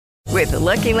With the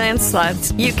Lucky Land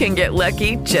Slots, you can get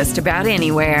lucky just about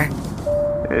anywhere.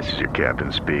 This is your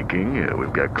captain speaking.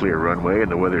 We've got clear runway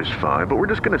and the weather's fine, but we're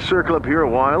just going to circle up here a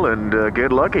while and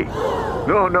get lucky.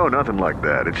 No, nothing like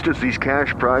that. It's just these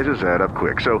cash prizes add up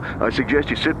quick. So I suggest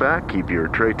you sit back, keep your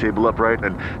tray table upright,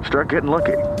 and start getting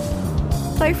lucky.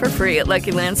 Play for free at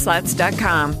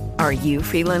LuckyLandSlots.com. Are you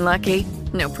feeling lucky?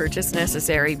 No purchase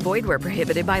necessary. Void where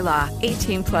prohibited by law.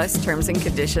 18 plus terms and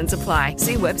conditions apply.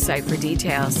 See website for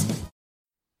details.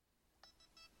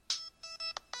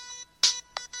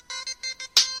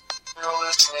 You're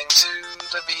listening to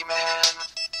the B-Man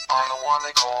on the one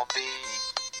they call B.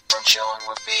 From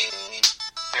Chillinwithb.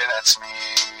 Yeah, that's me.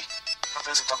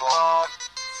 Visit the blog.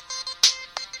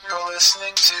 You're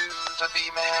listening to the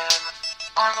B-Man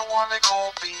on the one they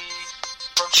call B.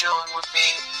 From Chillinwithb.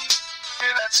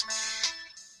 Yeah, that's me.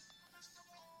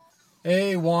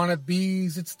 Hey,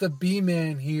 wannabes, it's the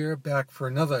B-Man here, back for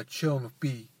another Chillin' with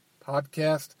B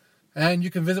podcast. And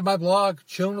you can visit my blog,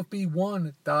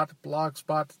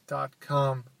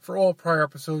 chillinwithb1.blogspot.com, for all prior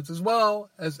episodes, as well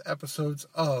as episodes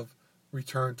of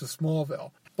Return to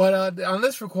Smallville. But on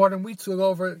this recording, we took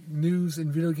over news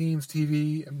in video games,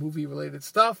 TV, and movie-related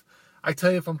stuff. I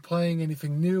tell you if I'm playing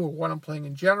anything new or what I'm playing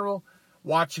in general,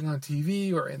 watching on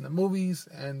TV or in the movies,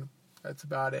 and that's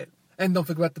about it. And don't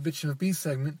forget about the Bitchin' of B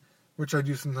segment, which I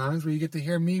do sometimes, where you get to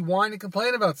hear me whine and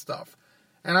complain about stuff.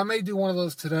 And I may do one of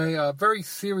those today, a very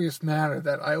serious matter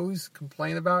that I always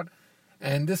complain about,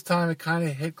 and this time it kind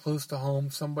of hit close to home.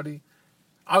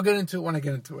 I'll get into it when I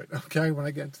get into it, okay, when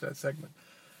I get into that segment.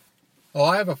 Oh,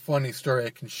 I have a funny story I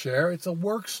can share. It's a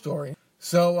work story.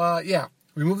 So,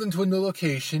 we moved into a new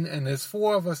location, and there's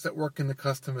 4 of us that work in the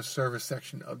customer service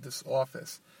section of this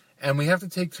office. And we have to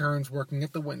take turns working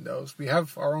at the windows. We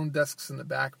have our own desks in the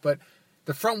back, but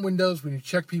the front windows, when you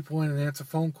check people in and answer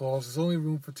phone calls, there's only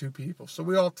room for 2 people. So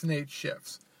we alternate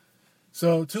shifts.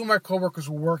 So 2 of my coworkers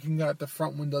were working at the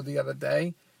front window the other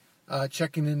day,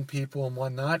 checking in people and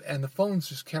whatnot, and the phones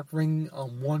just kept ringing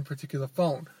on one particular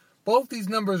phone. Both these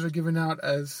numbers are given out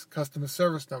as customer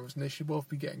service numbers, and they should both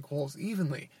be getting calls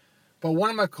evenly. But one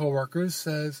of my coworkers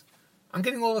says, "I'm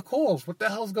getting all the calls. What the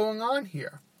hell's going on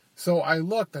here?" So I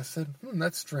looked. I said,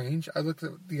 that's strange. I looked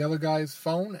at the other guy's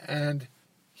phone, and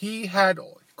he had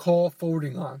call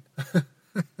forwarding on.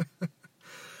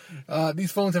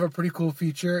 These phones have a pretty cool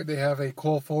feature. They have a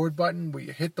call forward button where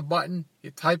you hit the button,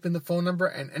 you type in the phone number,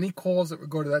 and any calls that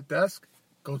would go to that desk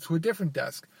go to a different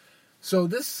desk. So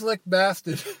this slick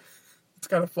bastard, it's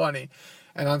kind of funny,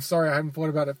 and I'm sorry I hadn't thought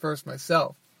about it first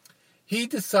myself. He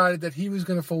decided that he was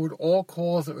going to forward all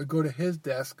calls that would go to his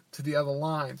desk to the other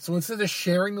line. So instead of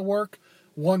sharing the work,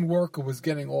 one worker was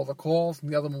getting all the calls, and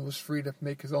the other one was free to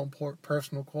make his own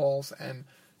personal calls and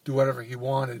do whatever he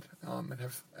wanted and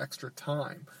have extra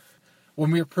time.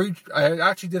 When I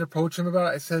actually did approach him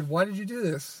about it. I said, "Why did you do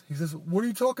this?" He says, "What are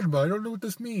you talking about? I don't know what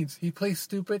this means." He plays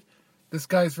stupid. This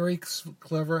guy's very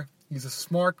clever. He's a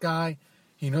smart guy.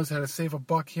 He knows how to save a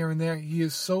buck here and there. He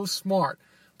is so smart.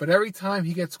 But every time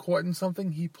he gets caught in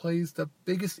something, he plays the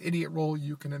biggest idiot role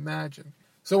you can imagine.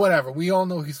 So whatever, we all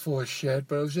know he's full of shit,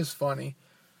 but it was just funny.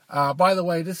 By the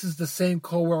way, this is the same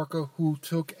coworker who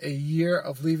took a year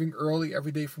of leaving early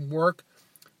every day from work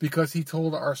because he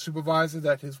told our supervisor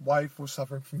that his wife was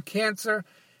suffering from cancer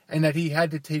and that he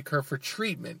had to take her for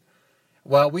treatment.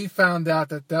 Well, we found out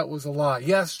that that was a lie.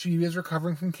 Yes, she is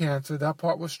recovering from cancer. That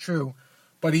part was true.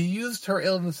 But he used her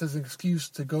illness as an excuse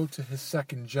to go to his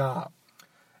second job.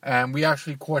 And we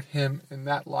actually caught him in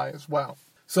that lie as well.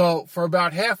 So for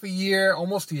about half a year,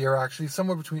 almost a year actually,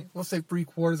 somewhere between, let's say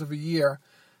 3/4 of a year,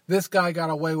 this guy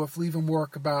got away with leaving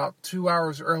work about 2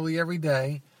 hours early every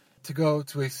day to go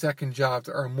to a second job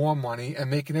to earn more money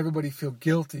and making everybody feel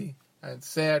guilty and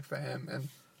sad for him and,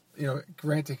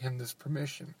 granting him this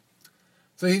permission.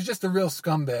 So he's just a real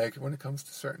scumbag when it comes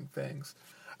to certain things.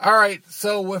 All right,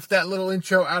 so with that little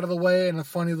intro out of the way and a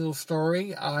funny little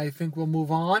story, I think we'll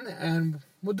move on and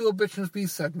we'll do a Bitchin' with B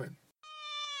segment.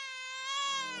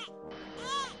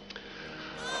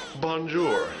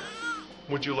 Bonjour.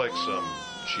 Would you like some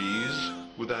cheese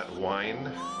with that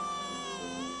wine?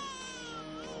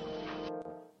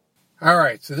 All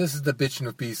right, so this is the Bitchin'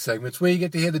 with B segment. It's where you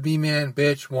get to hear the B-Man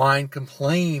bitch, whine,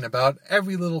 complain about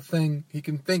every little thing he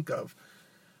can think of.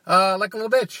 Like a little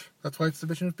bitch. That's why it's the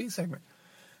Bitchin' with B segment.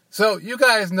 So, you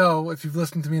guys know, if you've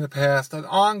listened to me in the past, an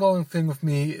ongoing thing with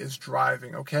me is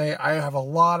driving, okay? I have a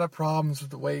lot of problems with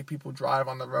the way people drive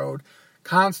on the road.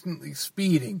 Constantly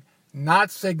speeding, not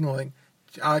signaling,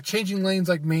 changing lanes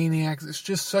like maniacs. It's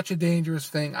just such a dangerous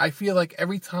thing. I feel like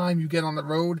every time you get on the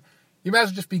road, you might as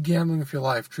well just be gambling with your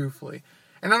life, truthfully.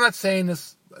 And I'm not saying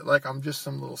this like I'm just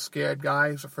some little scared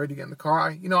guy who's afraid to get in the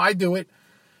car. I do it.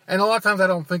 And a lot of times I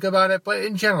don't think about it. But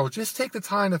in general, just take the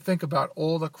time to think about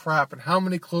all the crap and how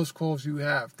many close calls you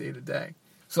have day to day.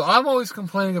 So I'm always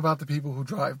complaining about the people who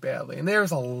drive badly. And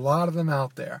there's a lot of them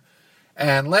out there.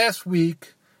 And last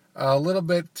week, a little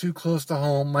bit too close to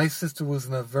home, my sister was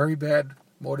in a very bad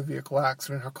motor vehicle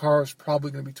accident. Her car was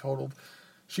probably going to be totaled.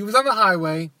 She was on the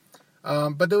highway,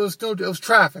 but it was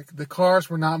traffic. The cars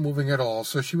were not moving at all,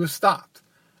 so she was stopped.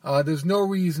 There's no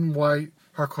reason why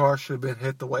her car should have been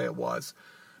hit the way it was.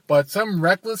 But some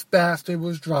reckless bastard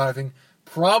was driving,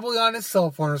 probably on his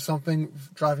cell phone or something,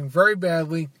 driving very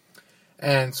badly,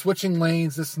 and switching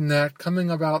lanes, this and that, coming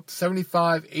about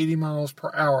 75, 80 miles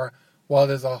per hour, while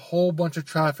there's a whole bunch of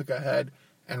traffic ahead,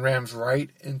 and rams right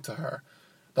into her.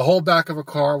 The whole back of her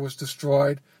car was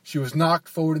destroyed. She was knocked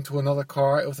forward into another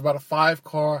car. It was about a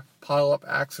 5-car pile-up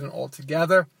accident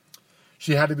altogether.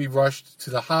 She had to be rushed to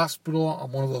the hospital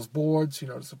on one of those boards,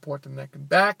 to support the neck and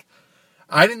back.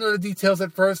 I didn't know the details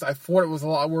at first. I thought it was a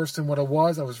lot worse than what it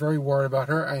was. I was very worried about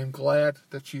her. I am glad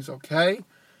that she's okay.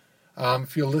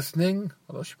 If you're listening,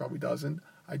 although she probably doesn't,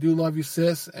 I do love you,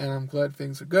 sis, and I'm glad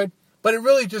things are good. But it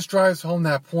really just drives home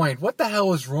that point. What the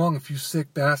hell is wrong with you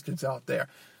sick bastards out there?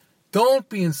 Don't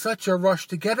be in such a rush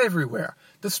to get everywhere.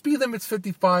 The speed limit's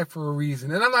 55 for a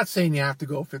reason. And I'm not saying you have to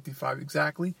go 55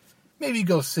 exactly. Maybe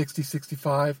go 60,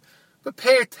 65. But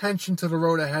pay attention to the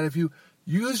road ahead of you.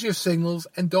 Use your signals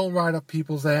and don't ride up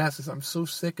people's asses. I'm so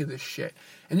sick of this shit.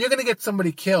 And you're going to get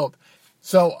somebody killed.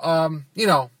 So,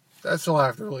 that's all I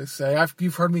have to really say.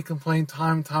 You've heard me complain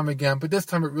time and time again. But this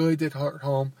time it really did hurt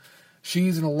home.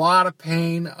 She's in a lot of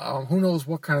pain. Who knows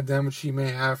what kind of damage she may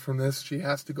have from this. She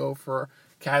has to go for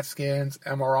CAT scans,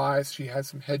 MRIs. She had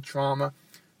some head trauma.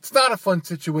 It's not a fun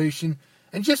situation.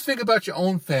 And just think about your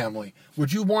own family.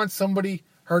 Would you want somebody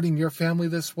hurting your family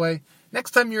this way?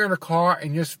 Next time you're in a car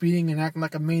and you're speeding and acting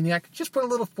like a maniac, just put a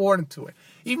little thought into it.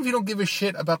 Even if you don't give a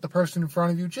shit about the person in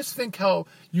front of you, just think how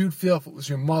you'd feel if it was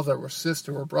your mother or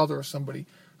sister or brother or somebody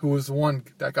who was the one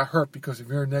that got hurt because of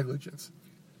your negligence.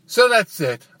 So that's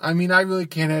it. I really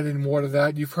can't add any more to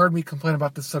that. You've heard me complain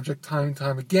about this subject time and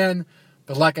time again.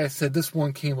 But like I said, this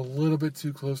one came a little bit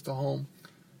too close to home.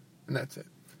 And that's it.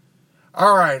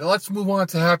 All right, let's move on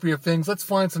to happier things. Let's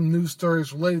find some news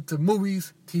stories related to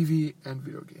movies, TV, and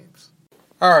video games.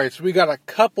 All right, so we got a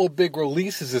couple big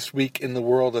releases this week in the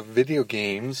world of video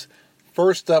games.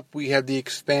 First up, we have the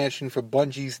expansion for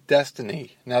Bungie's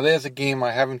Destiny. Now, there's a game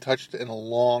I haven't touched in a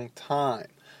long time.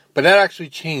 But that actually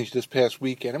changed this past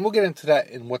weekend, and we'll get into that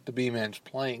in what the B-Man's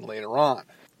playing later on.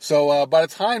 So by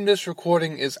the time this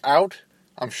recording is out,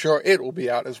 I'm sure it will be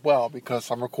out as well,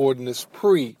 because I'm recording this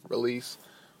pre-release.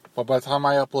 But by the time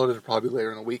I upload it, it'll probably be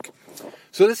later in the week.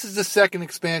 So this is the second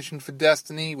expansion for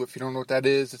Destiny. If you don't know what that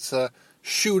is, it's a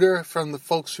shooter from the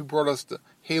folks who brought us the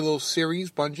Halo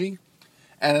series, Bungie.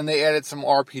 And then they added some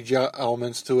RPG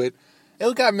elements to it.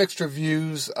 It got mixed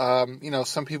reviews.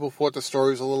 Some people thought the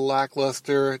story was a little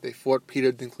lackluster. They thought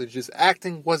Peter Dinklage's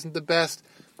acting wasn't the best.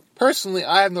 Personally,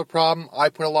 I have no problem. I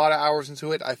put a lot of hours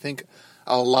into it. I think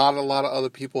a lot of other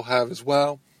people have as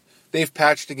well. They've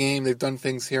patched the game. They've done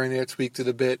things here and there, tweaked it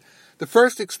a bit. The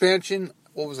first expansion,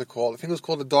 what was it called? I think it was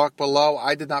called The Dark Below.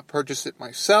 I did not purchase it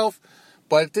myself,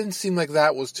 but it didn't seem like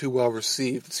that was too well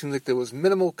received. It seemed like there was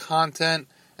minimal content,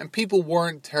 and people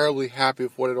weren't terribly happy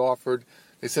with what it offered.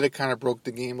 They said it kind of broke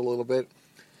the game a little bit.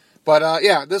 But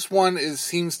this one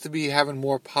seems to be having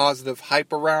more positive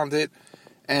hype around it.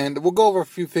 And we'll go over a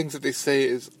few things that they say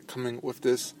is coming with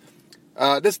this.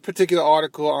 This particular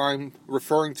article I'm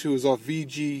referring to is off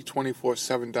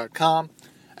VG247.com.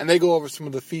 And they go over some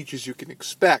of the features you can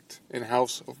expect in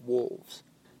House of Wolves.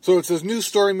 So it says, new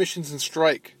story missions and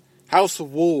strike. House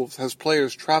of Wolves has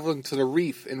players traveling to the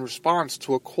reef in response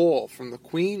to a call from the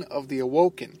Queen of the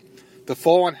Awoken. The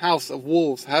fallen House of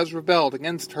Wolves has rebelled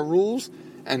against her rules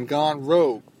and gone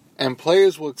rogue, and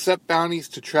players will accept bounties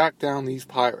to track down these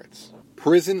pirates.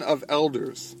 Prison of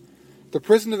Elders. The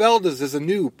Prison of Elders is a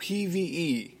new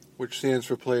PvE, which stands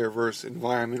for Player vs.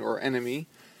 Environment or Enemy,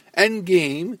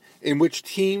 endgame in which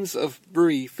teams of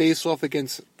Bree face off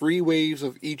against 3 waves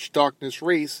of each Darkness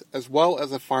race, as well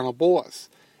as a final boss.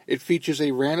 It features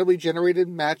a randomly generated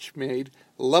match-made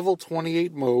level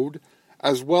 28 mode,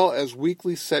 as well as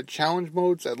weekly set challenge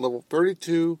modes at level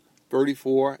 32,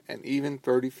 34, and even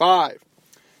 35.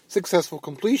 Successful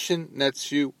completion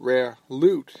nets you rare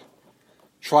loot.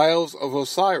 Trials of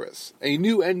Osiris, a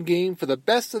new endgame for the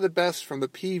best of the best from the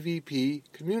PvP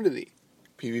community.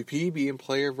 PvP being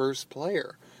player versus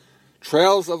player.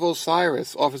 Trails of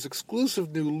Osiris offers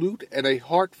exclusive new loot and a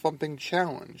heart-thumping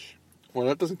challenge. Well,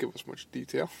 that doesn't give us much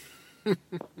detail.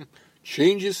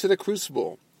 Changes to the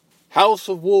Crucible. House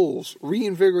of Wolves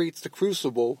reinvigorates the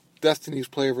Crucible, Destiny's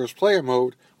player versus player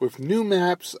mode, with new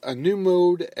maps, a new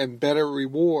mode, and better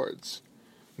rewards.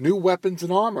 New weapons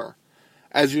and armor.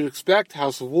 As you'd expect,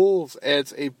 House of Wolves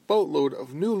adds a boatload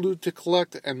of new loot to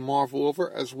collect and marvel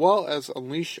over, as well as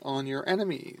unleash on your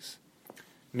enemies.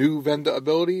 New vendor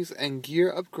abilities and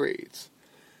gear upgrades.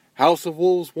 House of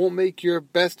Wolves won't make your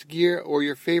best gear or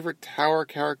your favorite tower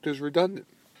characters redundant.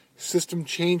 System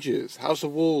changes. House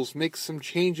of Wolves makes some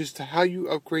changes to how you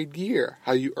upgrade gear,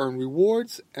 how you earn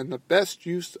rewards, and the best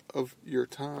use of your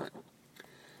time.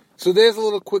 So there's a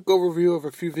little quick overview of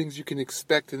a few things you can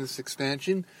expect in this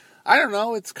expansion. I don't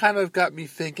know, it's kind of got me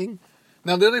thinking.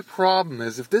 Now the only problem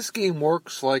is, if this game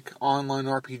works like online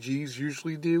RPGs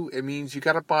usually do, it means you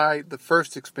gotta buy the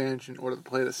first expansion in order to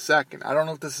play the second. I don't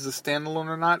know if this is a standalone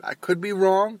or not. I could be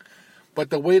wrong, but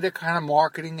the way they're kind of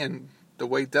marketing and the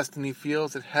way Destiny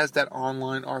feels, it has that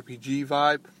online RPG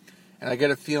vibe. And I get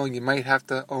a feeling you might have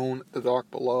to own The Dark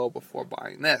Below before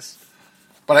buying this.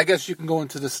 But I guess you can go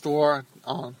into the store,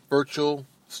 virtual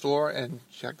store, and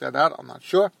check that out. I'm not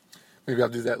sure. Maybe I'll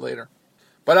do that later.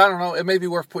 But I don't know. It may be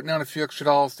worth putting down a few extra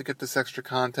dollars to get this extra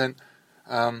content.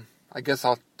 I guess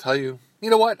I'll tell you.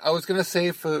 You know what? I was going to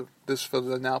save for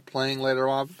the now playing later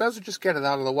on. But better just get it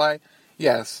out of the way.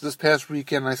 Yes, this past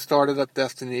weekend I started up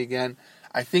Destiny again.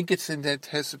 I think it's in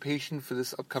anticipation for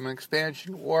this upcoming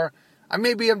expansion. Or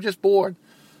maybe I'm just bored.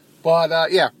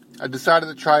 But yeah, I decided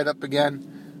to try it up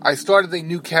again. I started a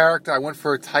new character. I went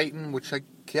for a Titan, which I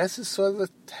guess is sort of a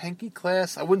tanky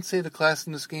class. I wouldn't say the class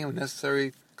in this game are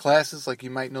necessary classes like you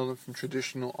might know them from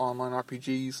traditional online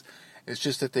RPGs. It's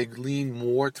just that they lean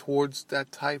more towards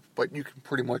that type, but you can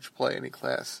pretty much play any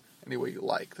class any way you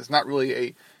like. There's not really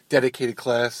a dedicated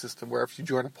class system where if you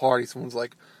join a party, someone's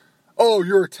like, "Oh,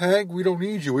 you're a tank? We don't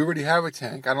need you. We already have a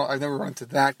tank." I've never run into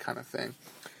that kind of thing.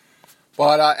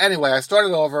 But anyway, I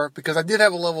started over because I did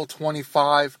have a level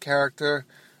 25 character,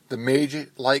 the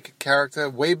mage-like character,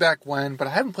 way back when, but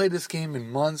I haven't played this game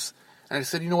in months, and I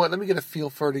said, you know what, let me get a feel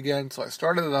for it again, so I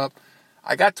started it up.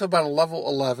 I got to about a level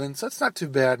 11, so it's not too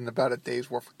bad in about a day's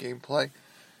worth of gameplay,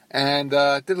 and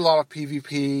did a lot of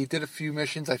PvP, did a few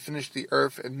missions. I finished the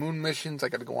Earth and Moon missions. I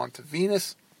got to go on to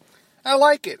Venus. I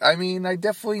like it. I mean, I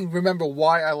definitely remember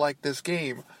why I like this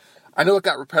game. I know it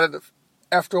got repetitive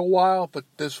after a while, but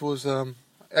this was,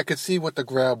 I could see what the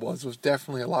grab was. It was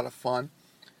definitely a lot of fun.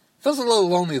 Feels a little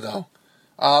lonely, though.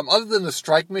 Other than the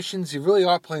strike missions, you really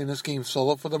are playing this game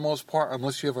solo for the most part,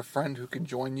 unless you have a friend who can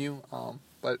join you.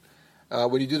 But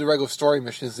when you do the regular story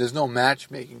missions, there's no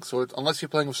matchmaking. So unless you're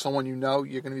playing with someone you know,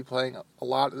 you're going to be playing a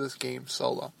lot of this game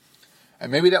solo.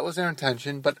 And maybe that was their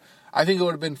intention, but I think it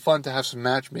would have been fun to have some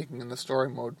matchmaking in the story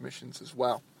mode missions as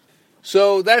well.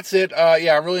 So that's it.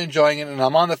 Yeah, I'm really enjoying it, and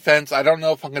I'm on the fence. I don't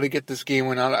know if I'm going to get this game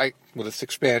or not with this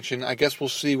expansion. I guess we'll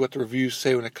see what the reviews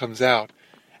say when it comes out,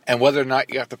 and whether or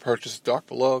not you have to purchase Dark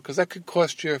Below, because that could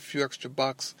cost you a few extra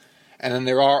bucks. And then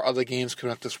there are other games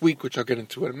coming up this week, which I'll get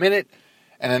into in a minute.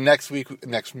 And then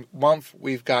next month,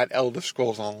 we've got Elder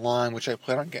Scrolls Online, which I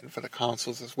plan on getting for the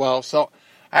consoles as well. So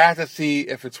I have to see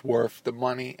if it's worth the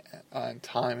money and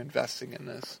time investing in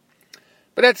this.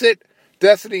 But that's it.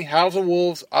 Destiny House of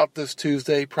Wolves out this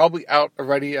Tuesday. Probably out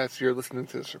already as you're listening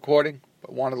to this recording,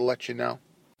 but wanted to let you know.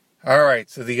 Alright,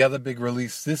 so the other big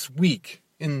release this week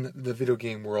in the video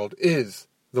game world is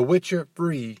The Witcher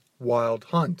 3 Wild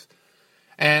Hunt.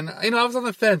 And, I was on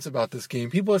the fence about this game.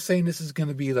 People are saying this is going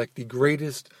to be like the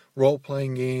greatest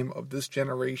role-playing game of this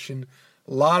generation.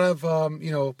 A lot of,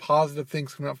 positive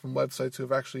things coming up from websites who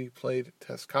have actually played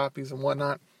test copies and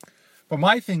whatnot. But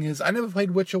my thing is, I never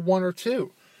played Witcher 1 or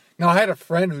 2. Now, I had a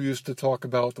friend who used to talk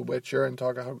about The Witcher and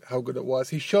talk about how good it was.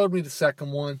 He showed me the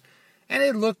second one, and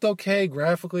it looked okay.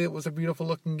 Graphically, it was a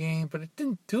beautiful-looking game, but it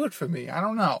didn't do it for me. I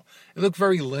don't know. It looked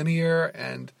very linear,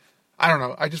 and I don't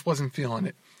know. I just wasn't feeling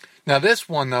it. Now, this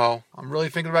one, though, I'm really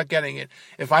thinking about getting it.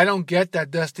 If I don't get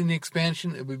that Destiny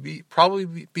expansion, it would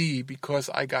probably be because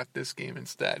I got this game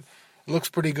instead. It looks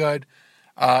pretty good.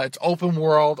 It's open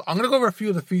world. I'm going to go over a few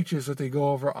of the features that they go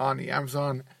over on the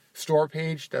Amazon store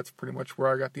page. That's pretty much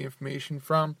where I got the information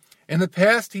from. In the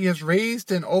past, he has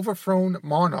raised and overthrown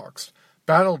monarchs,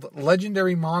 battled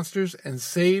legendary monsters, and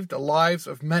saved the lives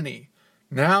of many.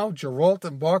 Now, Geralt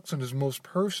embarks on his most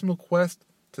personal quest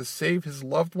to save his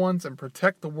loved ones and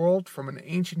protect the world from an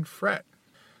ancient threat.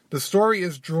 The story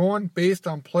is drawn based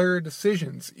on player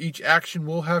decisions. Each action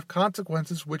will have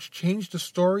consequences which change the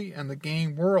story and the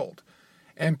game world.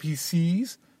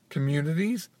 NPCs,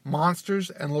 communities, monsters,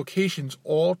 and locations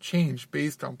all change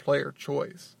based on player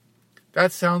choice.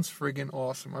 That sounds friggin'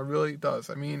 awesome. It really does.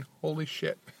 I mean, holy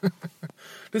shit.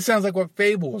 This sounds like what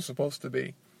Fable was supposed to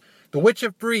be. The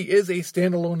Witcher 3 is a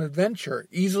standalone adventure,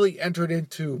 easily entered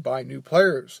into by new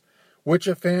players.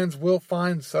 Witcher fans will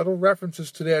find subtle references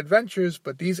to their adventures,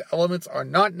 but these elements are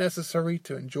not necessary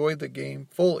to enjoy the game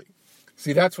fully.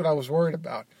 See, that's what I was worried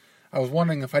about. I was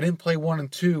wondering, if I didn't play 1 and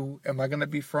 2, am I going to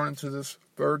be thrown into this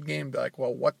third game? Be like,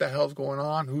 well, what the hell's going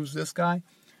on? Who's this guy?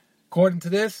 According to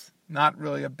this, not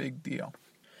really a big deal.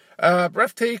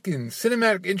 Breathtaking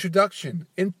cinematic introduction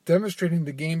in demonstrating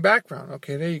the game background.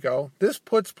 Okay, there you go. This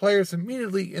puts players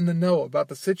immediately in the know about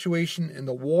the situation in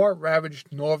the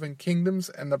war-ravaged northern kingdoms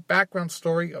and the background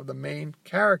story of the main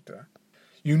character.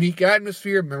 Unique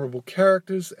atmosphere, memorable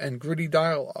characters, and gritty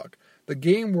dialogue. The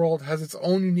game world has its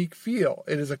own unique feel.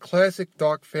 It is a classic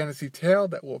dark fantasy tale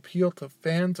that will appeal to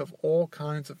fans of all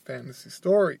kinds of fantasy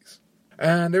stories.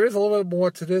 And there is a little bit more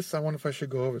to this. I wonder if I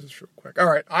should go over this real quick.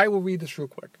 Alright, I will read this real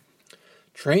quick.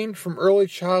 Trained from early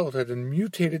childhood and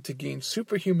mutated to gain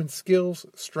superhuman skills,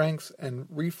 strengths, and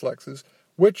reflexes,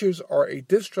 Witchers are a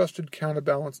distrusted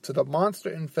counterbalance to the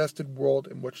monster-infested world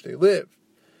in which they live.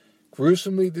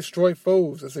 Gruesomely destroy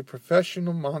foes as a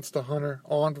professional monster hunter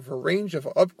armed with a range of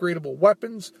upgradable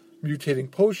weapons,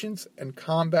 mutating potions, and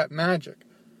combat magic.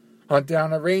 Hunt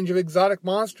down a range of exotic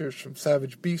monsters from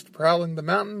savage beasts prowling the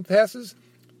mountain passes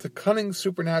to cunning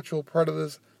supernatural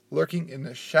predators lurking in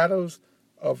the shadows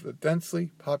of the densely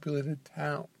populated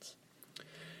towns.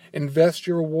 Invest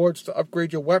your rewards to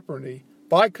upgrade your weaponry,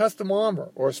 buy custom armor,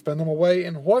 or spend them away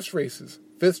in horse races,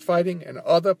 fist fighting, and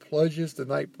other pleasures the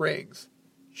night brings.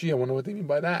 Gee, I wonder what they mean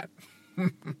by that.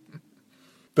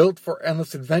 Built for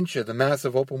endless adventure, the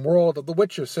massive open world of The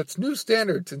Witcher sets new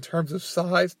standards in terms of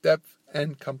size, depth,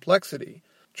 and complexity.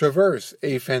 Traverse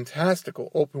a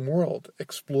fantastical open world,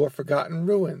 explore forgotten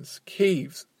ruins,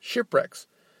 caves, shipwrecks,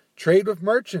 trade with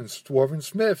merchants, dwarven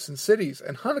smiths, and cities,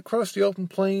 and hunt across the open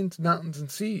plains, mountains, and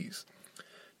seas.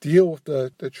 Deal with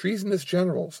the treasonous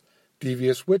generals,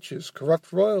 devious witches,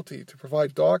 corrupt royalty to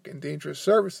provide dark and dangerous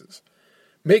services.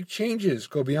 Make changes,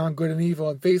 go beyond good and evil,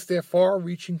 and face their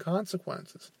far-reaching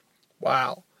consequences.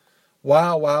 Wow.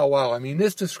 Wow, wow, wow. I mean,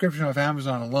 this description of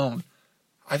Amazon alone,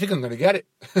 I think I'm going to get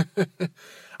it.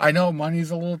 I know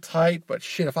money's a little tight, but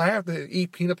shit, if I have to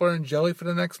eat peanut butter and jelly for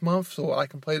the next month so I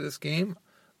can play this game,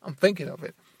 I'm thinking of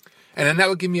it. And then that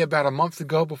would give me about a month to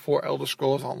go before Elder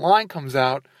Scrolls Online comes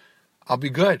out. I'll be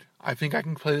good. I think I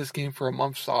can play this game for a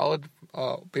month solid,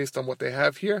 based on what they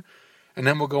have here. And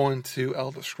then we'll go into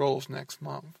Elder Scrolls next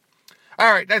month.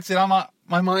 Alright, that's it.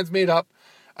 My mind's made up.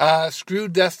 Screw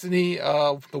Destiny,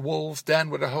 the Wolves Den,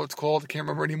 whatever it's called. I can't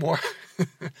remember anymore.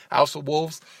 House of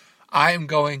Wolves. I am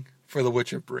going for The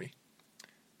Witcher 3.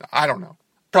 I don't know.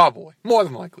 Probably. More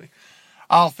than likely.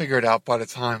 I'll figure it out by the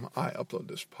time I upload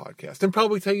this podcast. And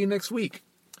probably tell you next week.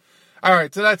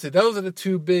 Alright, so that's it. Those are the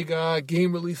two big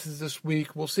game releases this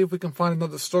week. We'll see if we can find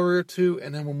another story or two,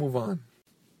 and then we'll move on.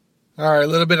 Alright, a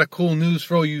little bit of cool news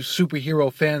for all you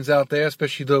superhero fans out there,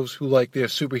 especially those who like their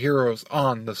superheroes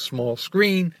on the small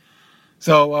screen.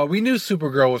 So, we knew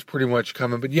Supergirl was pretty much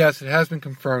coming, but yes, it has been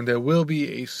confirmed there will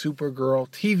be a Supergirl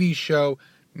TV show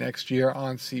next year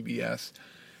on CBS.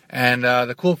 And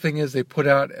the cool thing is they put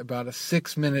out about a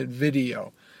 6-minute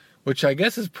video, which I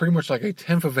guess is pretty much like a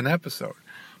 10th of an episode.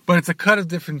 But it's a cut of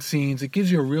different scenes. It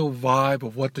gives you a real vibe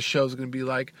of what the show's going to be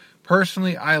like.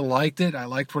 Personally, I liked it. I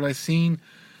liked what I seen.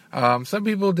 Some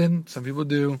people didn't. Some people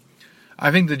do.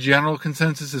 I think the general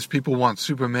consensus is people want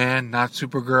Superman, not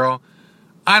Supergirl.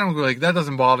 I don't really, that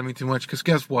doesn't bother me too much, because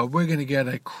guess what? We're going to get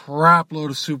a crap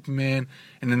load of Superman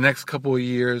in the next couple of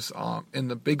years in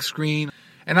the big screen.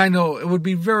 And I know it would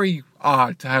be very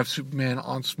odd to have Superman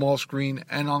on small screen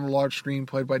and on the large screen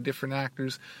played by different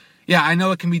actors. Yeah, I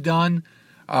know it can be done.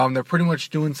 They're pretty much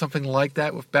doing something like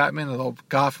that with Batman, although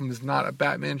Gotham is not a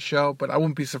Batman show, but I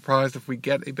wouldn't be surprised if we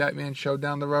get a Batman show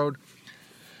down the road.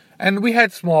 And we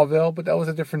had Smallville, but that was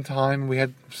a different time. We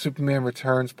had Superman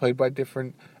Returns played by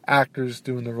different actors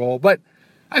doing the role. But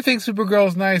I think Supergirl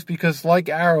is nice because, like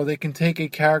Arrow, they can take a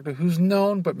character who's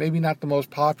known, but maybe not the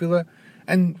most popular,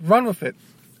 and run with it.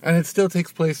 And it still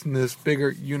takes place in this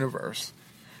bigger universe.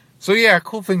 So yeah,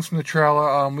 cool things from the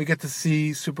trailer. We get to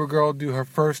see Supergirl do her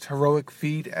first heroic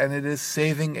feat, and it is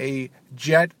saving a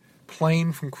jet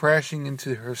plane from crashing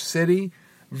into her city.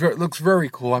 It looks very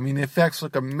cool. I mean, the effects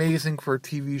look amazing for a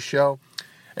TV show.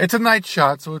 It's a night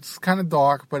shot, so it's kind of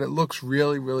dark, but it looks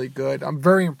really, really good. I'm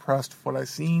very impressed with what I've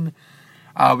seen.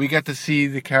 We get to see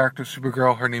the character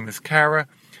Supergirl. Her name is Kara.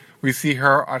 We see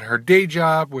her at her day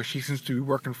job, where she seems to be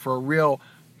working for a real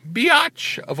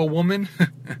biatch of a woman.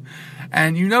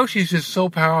 And you know she's just so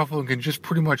powerful and can just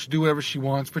pretty much do whatever she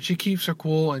wants, but she keeps her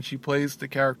cool and she plays the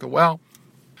character well.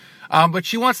 But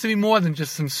she wants to be more than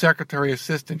just some secretary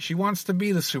assistant. She wants to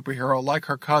be the superhero like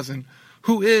her cousin,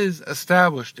 who is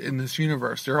established in this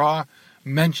universe. There are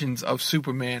mentions of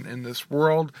Superman in this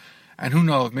world, and who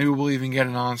knows, maybe we'll even get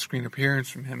an on-screen appearance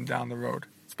from him down the road.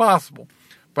 It's possible.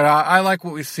 But I like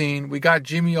what we've seen. We got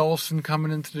Jimmy Olsen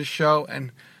coming into the show,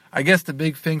 and I guess the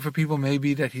big thing for people may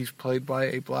be that he's played by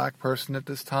a black person at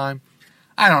this time.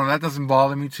 I don't know, that doesn't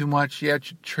bother me too much. Yeah,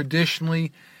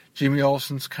 traditionally, Jimmy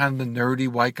Olsen's kind of the nerdy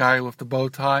white guy with the bow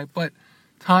tie, but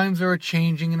times are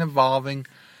changing and evolving.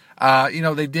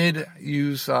 They did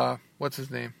use, what's his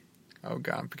name? Oh,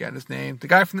 God, I'm forgetting his name. The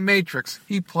guy from The Matrix.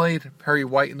 He played Perry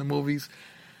White in the movies.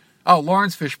 Oh,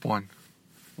 Lawrence Fishburne.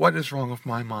 What is wrong with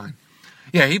my mind?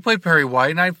 Yeah, he played Perry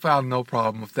White, and I found no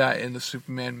problem with that in the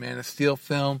Superman Man of Steel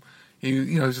film.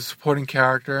 He's a supporting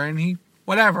character, and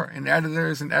whatever. An editor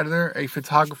is an editor. A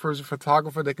photographer is a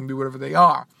photographer. They can be whatever they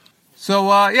are. So,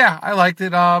 I liked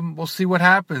it. We'll see what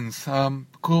happens. The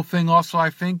cool thing also,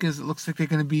 I think, is it looks like they're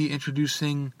going to be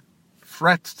introducing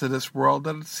threats to this world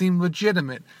that seem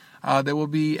legitimate. There will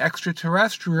be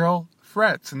extraterrestrial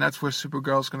threats, and that's where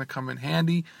Supergirl is going to come in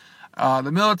handy.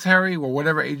 The military, or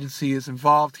whatever agency is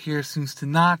involved here, seems to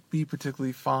not be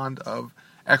particularly fond of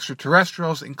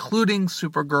extraterrestrials, including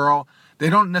Supergirl. They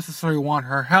don't necessarily want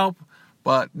her help,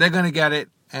 but they're going to get it,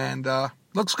 and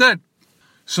looks good.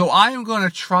 So I am going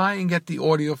to try and get the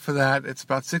audio for that. It's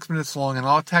about 6 minutes long, and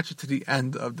I'll attach it to the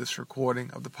end of this recording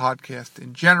of the podcast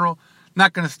in general.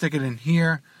 Not going to stick it in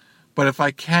here, but if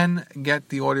I can get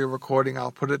the audio recording,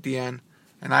 I'll put it at the end.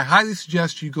 And I highly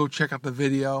suggest you go check out the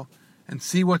video and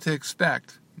see what to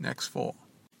expect next fall.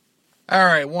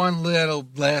 Alright, one little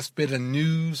last bit of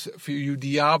news for you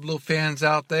Diablo fans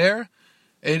out there.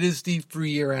 It is the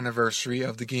 3-year anniversary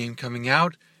of the game coming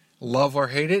out. Love or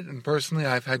hate it, and personally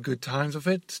I've had good times with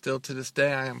it. Still to this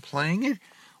day I am playing it,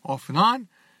 off and on.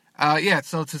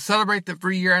 So to celebrate the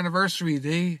 3-year anniversary,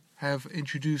 they have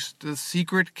introduced the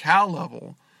secret cow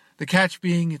level. The catch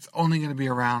being it's only going to be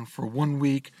around for 1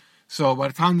 week, so by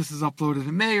the time this is uploaded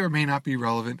it may or may not be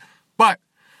relevant. But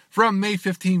from May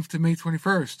 15th to May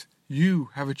 21st, you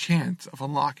have a chance of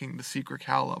unlocking the secret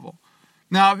cow level.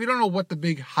 Now, if you don't know what the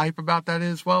big hype about that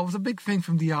is, well, it was a big thing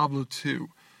from Diablo 2,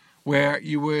 where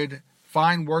you would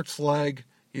find Wirt's Leg,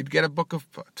 you'd get a book of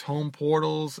tome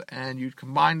portals, and you'd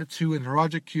combine the two in the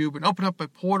Logic Cube and open up a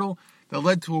portal that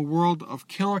led to a world of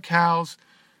killer cows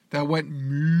that went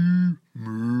moo,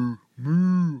 moo,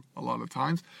 moo a lot of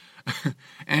times.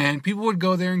 And people would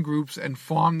go there in groups and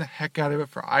farm the heck out of it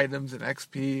for items and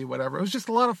XP, whatever. It was just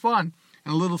a lot of fun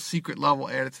and a little secret level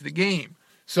added to the game.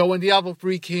 So when Diablo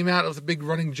 3 came out, it was a big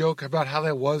running joke about how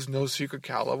there was no secret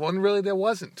cow level, and really there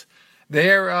wasn't.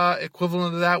 Their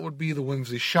equivalent of that would be the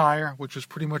Whimsy Shire, which was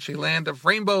pretty much a land of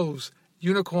rainbows,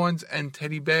 unicorns, and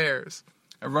teddy bears.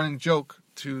 A running joke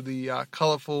to the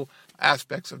colorful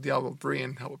aspects of Diablo 3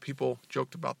 and how people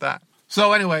joked about that.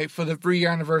 So anyway, for the 3-year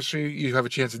anniversary, you have a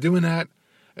chance of doing that.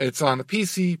 It's on the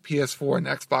PC, PS4, and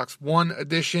Xbox One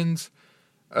editions.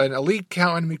 An elite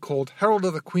cow enemy called Herald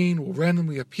of the Queen will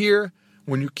randomly appear.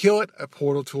 When you kill it, a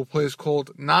portal to a place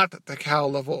called Not the Cow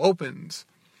level opens.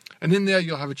 And in there,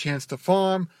 you'll have a chance to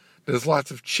farm. There's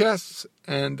lots of chests,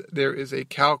 and there is a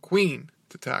cow queen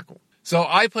to tackle. So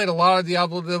I played a lot of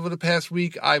Diablo over the past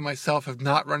week. I myself have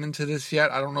not run into this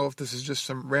yet. I don't know if this is just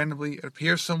some randomly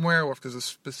appears somewhere or if there's a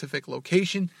specific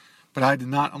location, but I did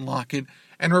not unlock it,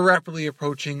 and we're rapidly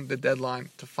approaching the deadline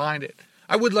to find it.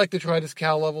 I would like to try this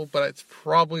cow level, but it's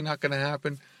probably not going to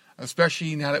happen,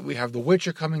 especially now that we have The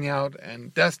Witcher coming out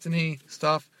and Destiny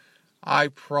stuff. I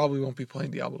probably won't be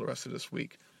playing Diablo the rest of this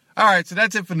week. Alright, so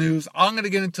that's it for news. I'm going to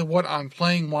get into what I'm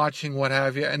playing, watching, what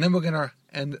have you, and then we're going to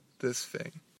end this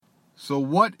thing. So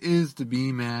what is the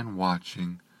B-Man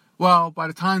watching? Well, by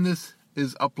the time this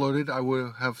is uploaded, I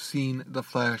will have seen the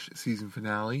Flash season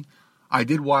finale. I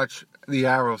did watch the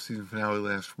Arrow season finale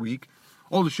last week.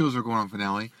 All the shows are going on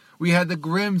finale. We had the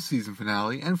Grimm season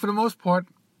finale, and for the most part,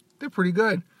 they're pretty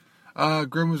good.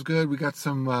 Grimm was good. We got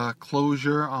some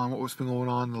closure on what was been going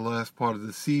on in the last part of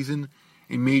the season.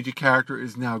 A major character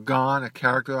is now gone, a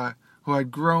character who I'd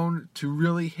grown to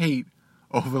really hate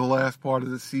over the last part of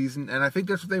the season, and I think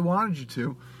that's what they wanted you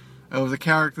to. It was a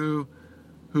character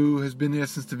who has been there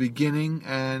since the beginning,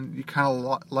 and you kind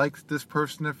of liked this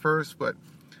person at first, but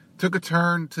took a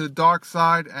turn to the dark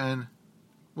side, and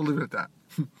we'll leave it at that.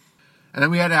 And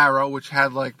then we had Arrow, which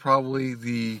had like probably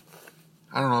the,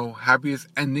 happiest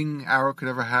ending Arrow could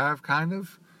ever have, kind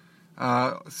of.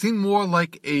 Seemed more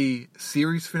like a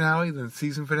series finale than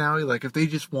season finale. Like if they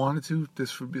just wanted to,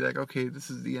 this would be like, okay, this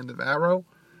is the end of Arrow.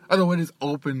 Although it is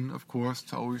open, of course,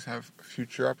 to always have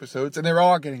future episodes. And they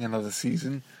are getting another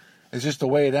season. It's just the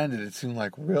way it ended. It seemed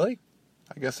like, really?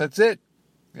 I guess that's it.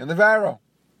 End of Arrow.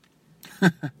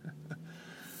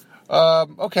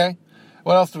 Okay.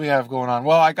 What else do we have going on?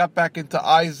 Well, I got back into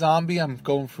iZombie. I'm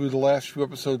going through the last few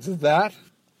episodes of that.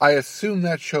 I assume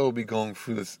that show will be going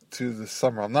through to the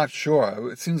summer. I'm not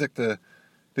sure. It seems like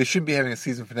they shouldn't be having a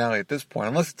season finale at this point,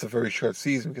 unless it's a very short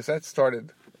season, because that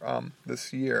started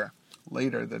this year,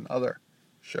 later than other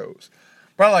shows.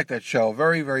 But I like that show.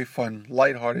 Very, very fun,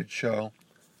 lighthearted show.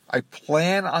 I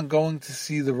plan on going to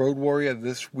see The Road Warrior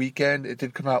this weekend. It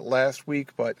did come out last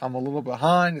week, but I'm a little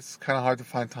behind. It's kind of hard to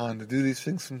find time to do these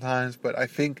things sometimes. But I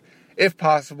think, if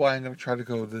possible, I'm going to try to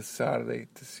go this Saturday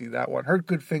to see that one. Heard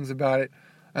good things about it,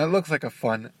 and it looks like a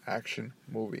fun action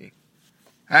movie.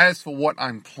 As for what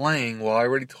I'm playing, well, I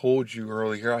already told you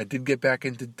earlier, I did get back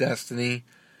into Destiny.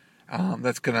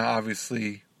 That's going to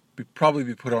obviously probably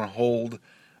be put on hold.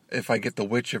 If I get The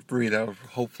Witcher 3, that will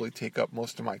hopefully take up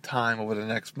most of my time over the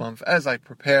next month as I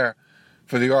prepare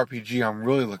for the RPG I'm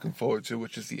really looking forward to,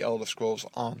 which is the Elder Scrolls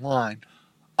Online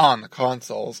on the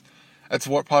consoles. That's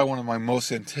probably one of my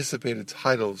most anticipated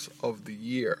titles of the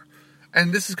year.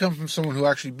 And this has come from someone who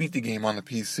actually beat the game on the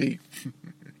PC.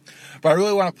 But I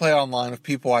really want to play online with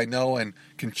people I know and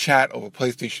can chat over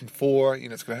PlayStation 4.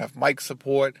 It's going to have mic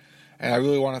support, and I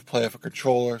really want to play with a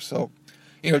controller, so...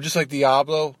 just like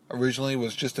Diablo originally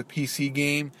was just a PC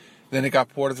game, then it got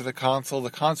ported to the console. The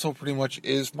console pretty much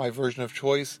is my version of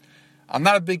choice. I'm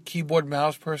not a big keyboard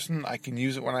mouse person. I can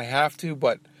use it when I have to,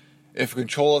 but if a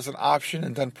controller is an option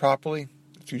and done properly,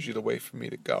 it's usually the way for me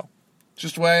to go. It's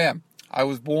just the way I am. I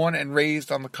was born and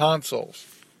raised on the consoles.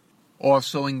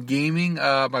 Also in gaming,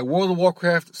 my World of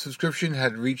Warcraft subscription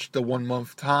had reached the 1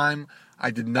 month time. I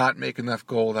did not make enough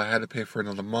gold. I had to pay for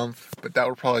another month, but that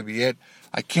would probably be it.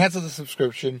 I canceled the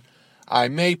subscription. I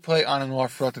may play on and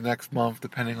off throughout the next month,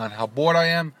 depending on how bored I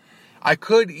am. I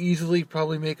could easily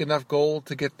probably make enough gold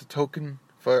to get the token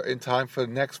in time for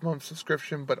the next month's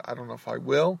subscription, but I don't know if I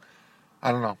will.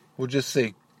 I don't know. We'll just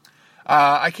see.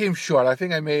 I came short. I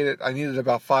think I needed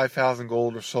about 5,000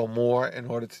 gold or so more in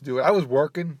order to do it. I was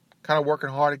working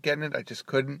hard at getting it. I just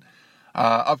couldn't.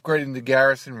 Upgrading the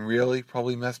garrison really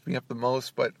probably messed me up the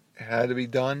most, but it had to be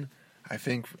done. I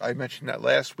think I mentioned that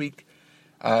last week.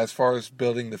 As far as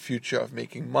building the future of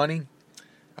making money,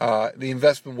 the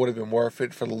investment would have been worth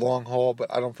it for the long haul,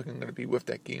 but I don't think I'm going to be with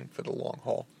that game for the long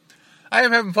haul. I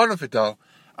am having fun with it, though.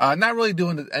 Not really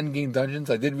doing the end game dungeons.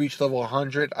 I did reach level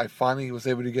 100. I finally was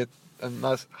able to get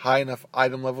a high enough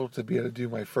item level to be able to do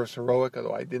my first heroic,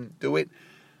 although I didn't do it.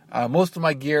 Most of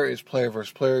my gear is player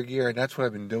versus player gear, and that's what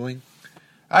I've been doing.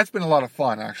 That's been a lot of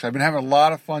fun, actually. I've been having a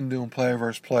lot of fun doing player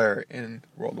versus player in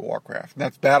World of Warcraft. And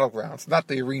that's Battlegrounds, not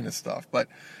the arena stuff, but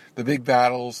the big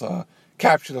battles,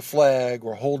 capture the flag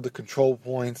or hold the control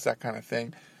points, that kind of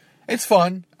thing. It's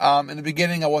fun. In the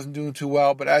beginning, I wasn't doing too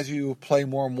well, but as you play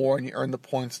more and more and you earn the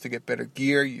points to get better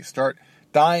gear, you start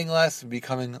dying less and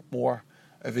becoming more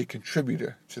of a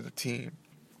contributor to the team.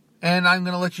 And I'm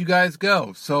going to let you guys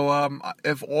go. So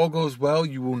if all goes well,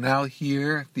 you will now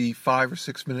hear the 5 or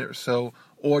 6 minute or so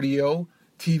audio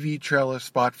TV trailer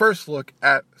spot, first look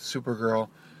at Supergirl.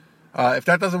 If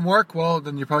that doesn't work, well,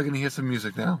 then you're probably going to hear some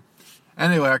music now.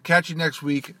 Anyway, I'll catch you next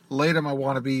week. Later, my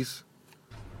wannabes.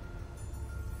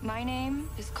 My name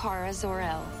is Kara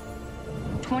Zor-El.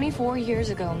 24 years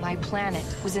ago, my planet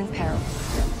was in peril.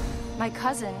 My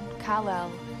cousin,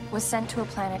 Kal-El, was sent to a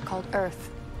planet called Earth.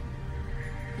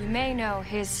 You may know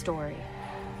his story,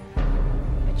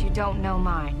 but you don't know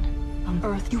mine. On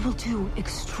Earth, you will do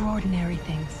extraordinary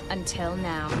things. Until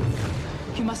now.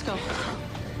 You must go.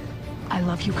 I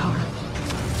love you, Kara.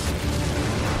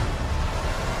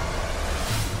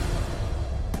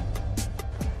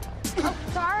 Oh,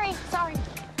 sorry.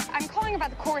 I'm calling about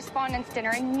the correspondence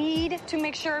dinner. I need to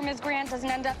make sure Ms. Grant doesn't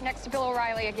end up next to Bill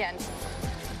O'Reilly again.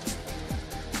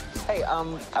 Hey,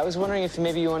 I was wondering if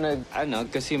maybe you want to, I don't know,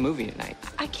 go see a movie tonight.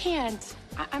 I can't.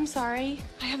 I'm sorry.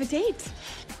 I have a date.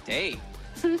 Date?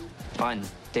 Fun.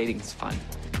 Dating's fun.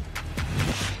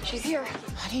 She's here.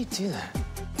 How do you do that?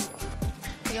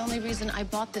 The only reason I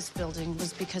bought this building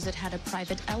was because it had a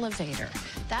private elevator.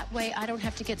 That way, I don't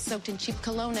have to get soaked in cheap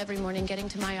cologne every morning getting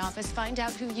to my office, find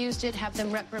out who used it, have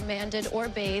them reprimanded or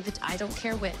bathed. I don't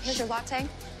care which. Here's your latte.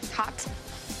 Hot.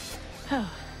 Oh,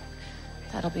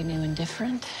 that'll be new and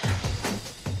different.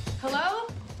 Hello?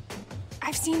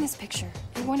 I've seen this picture.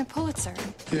 It won a Pulitzer.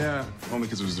 Yeah, only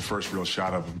because it was the first real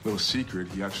shot of a little secret.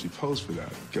 He actually posed for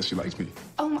that. Guess he likes me.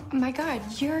 Oh my God,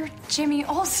 you're Jimmy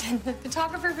Olsen, the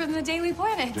photographer from the Daily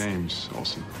Planet. James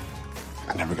Olsen.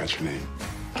 I never got your name.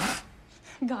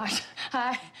 Gosh,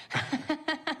 hi.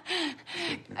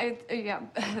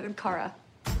 Kara.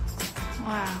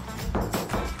 Wow.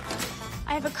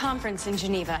 I have a conference in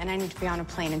Geneva, and I need to be on a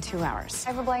plane in 2 hours.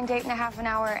 I have a blind date in a half an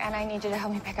hour, and I need you to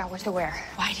help me pick out what to wear.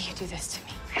 Why do you do this to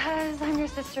me? Because I'm your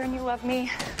sister and you love me.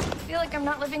 I feel like I'm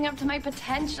not living up to my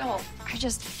potential. I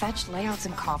just fetched layouts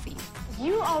and coffee.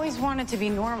 You always wanted to be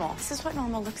normal. This is what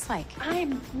normal looks like.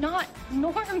 I'm not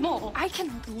normal. I can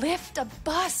lift a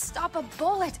bus, stop a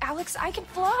bullet, Alex. I can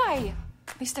fly.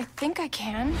 At least I think I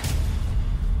can.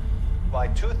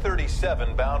 Flight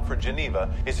 237 bound for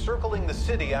Geneva is circling the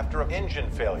city after an engine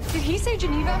failure. Did he say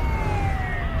Geneva?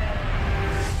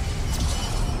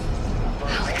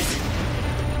 Alex.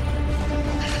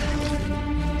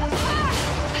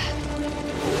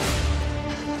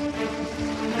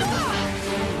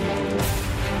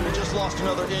 We just lost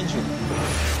another engine.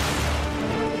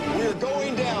 We're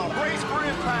going down. Brace for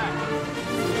impact.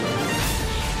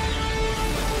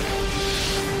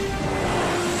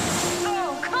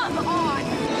 Oh, come on.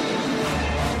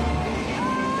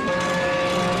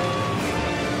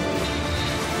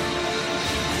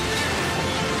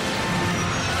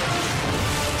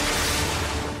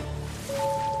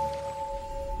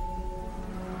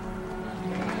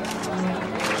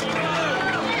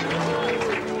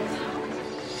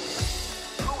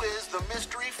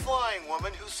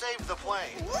 Woman who saved the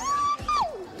plane.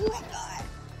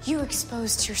 You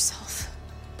exposed yourself.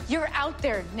 You're out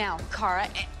there now, Kara.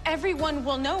 Everyone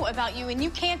will know about you, and you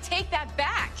can't take that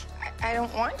back. I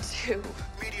don't want to.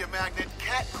 Media magnate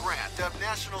Kat Grant dubbed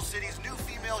National City's new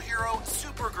female hero,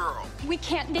 Supergirl. We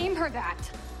can't name her that.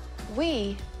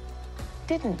 We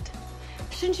didn't.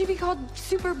 Shouldn't she be called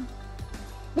Super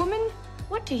Woman?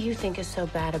 What do you think is so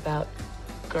bad about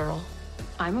girl?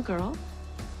 I'm a girl,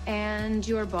 and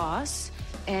your boss,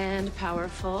 and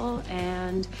powerful,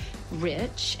 and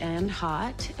rich, and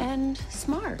hot, and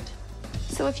smart.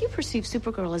 So if you perceive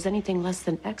Supergirl as anything less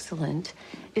than excellent,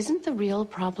 isn't the real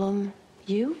problem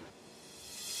you?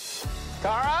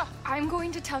 Kara? I'm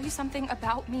going to tell you something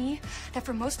about me that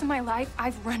for most of my life,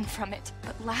 I've run from it.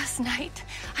 But last night,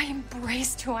 I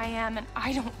embraced who I am, and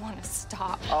I don't want to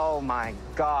stop. Oh my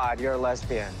God, you're a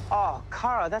lesbian. Oh,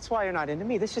 Kara, that's why you're not into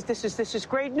me. This is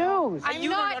great news. I'm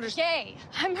not gay.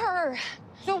 I'm her.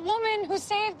 The woman who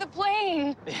saved the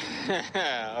plane.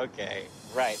 Okay,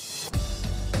 right.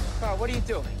 Kara, what are you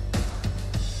doing?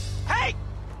 Hey!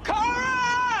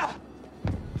 Kara!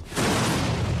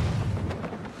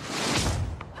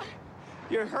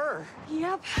 You're her.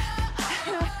 Yep.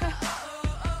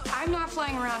 I'm not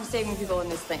flying around saving people in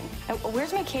this thing.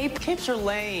 Where's my cape? Capes are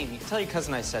lame. You can tell your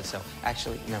cousin I said so.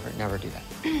 Actually, never do that.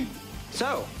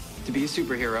 So, to be a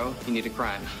superhero, you need a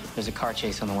crime. There's a car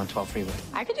chase on the 112 freeway.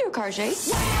 I could do a car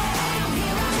chase.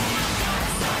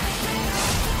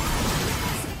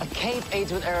 A cape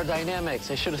aids with aerodynamics.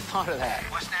 I should have thought of that.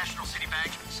 West National City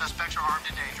Bank. Suspects are armed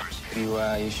and dangerous.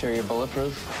 You sure you're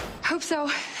bulletproof? Hope so.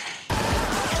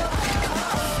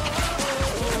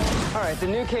 All right, the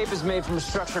new cape is made from a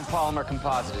structured polymer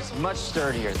composite. It's much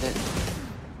sturdier than...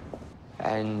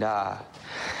 And,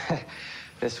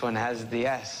 this one has the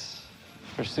S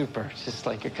for super, just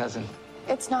like your cousin.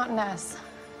 It's not an S.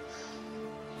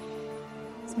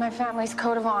 It's my family's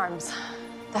coat of arms.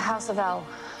 The House of L.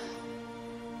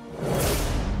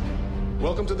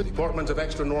 Welcome to the Department of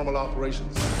Extra-Normal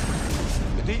Operations.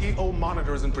 The DEO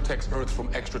monitors and protects Earth from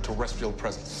extraterrestrial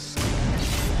presence.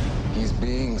 These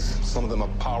beings, some of them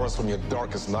have powers from your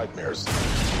darkest nightmares.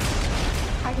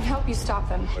 I can help you stop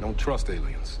them. I don't trust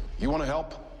aliens. You want to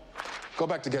help? Go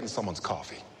back to getting someone's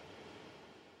coffee.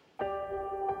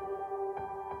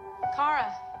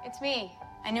 Kara, it's me.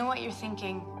 I know what you're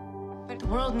thinking, but the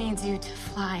world needs you to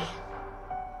fly.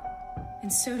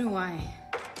 And so do I.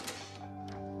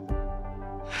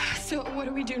 So what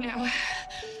do we do now?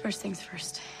 First things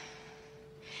first.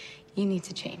 You need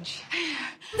to change.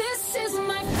 This is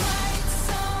my fight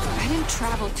song. I didn't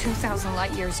travel 2,000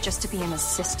 light years just to be an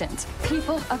assistant.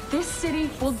 People of this city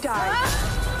will die.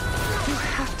 You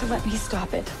have to let me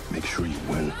stop it. Make sure you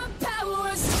win.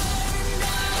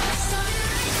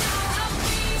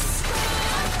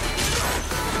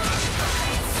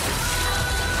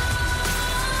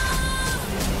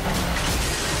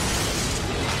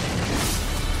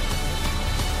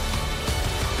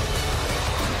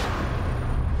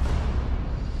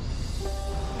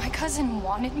 Cousin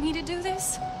wanted me to do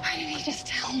this? Why did he just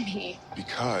tell me?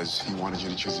 Because he wanted you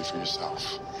to choose it for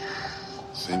yourself.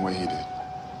 Same way he did.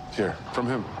 Here, from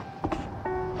him.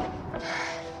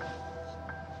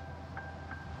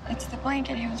 It's the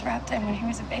blanket he was wrapped in when he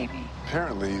was a baby.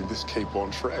 Apparently, this cape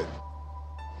won't shred.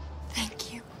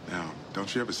 Thank you. Now,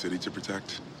 don't you have a city to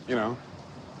protect? You know,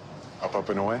 up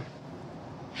and away?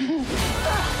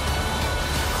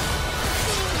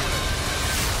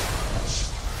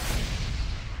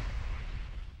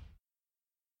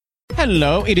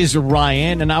 Hello, it is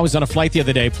Ryan, and I was on a flight the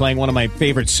other day playing one of my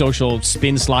favorite social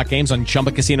spin slot games on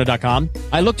ChumbaCasino.com.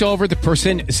 I looked over at the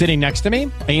person sitting next to me,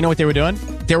 and you know what they were doing?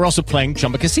 They were also playing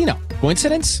Chumba Casino.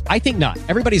 Coincidence? I think not.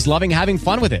 Everybody's loving having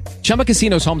fun with it. Chumba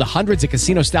Casino is home to hundreds of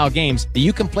casino-style games that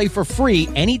you can play for free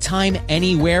anytime,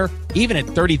 anywhere, even at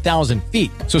 30,000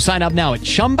 feet. So sign up now at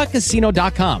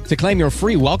ChumbaCasino.com to claim your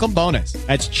free welcome bonus.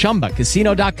 That's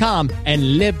ChumbaCasino.com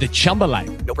and live the Chumba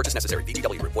life. No purchase necessary.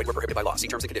 VGW. Void where prohibited by law. See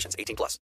terms and conditions. 18+.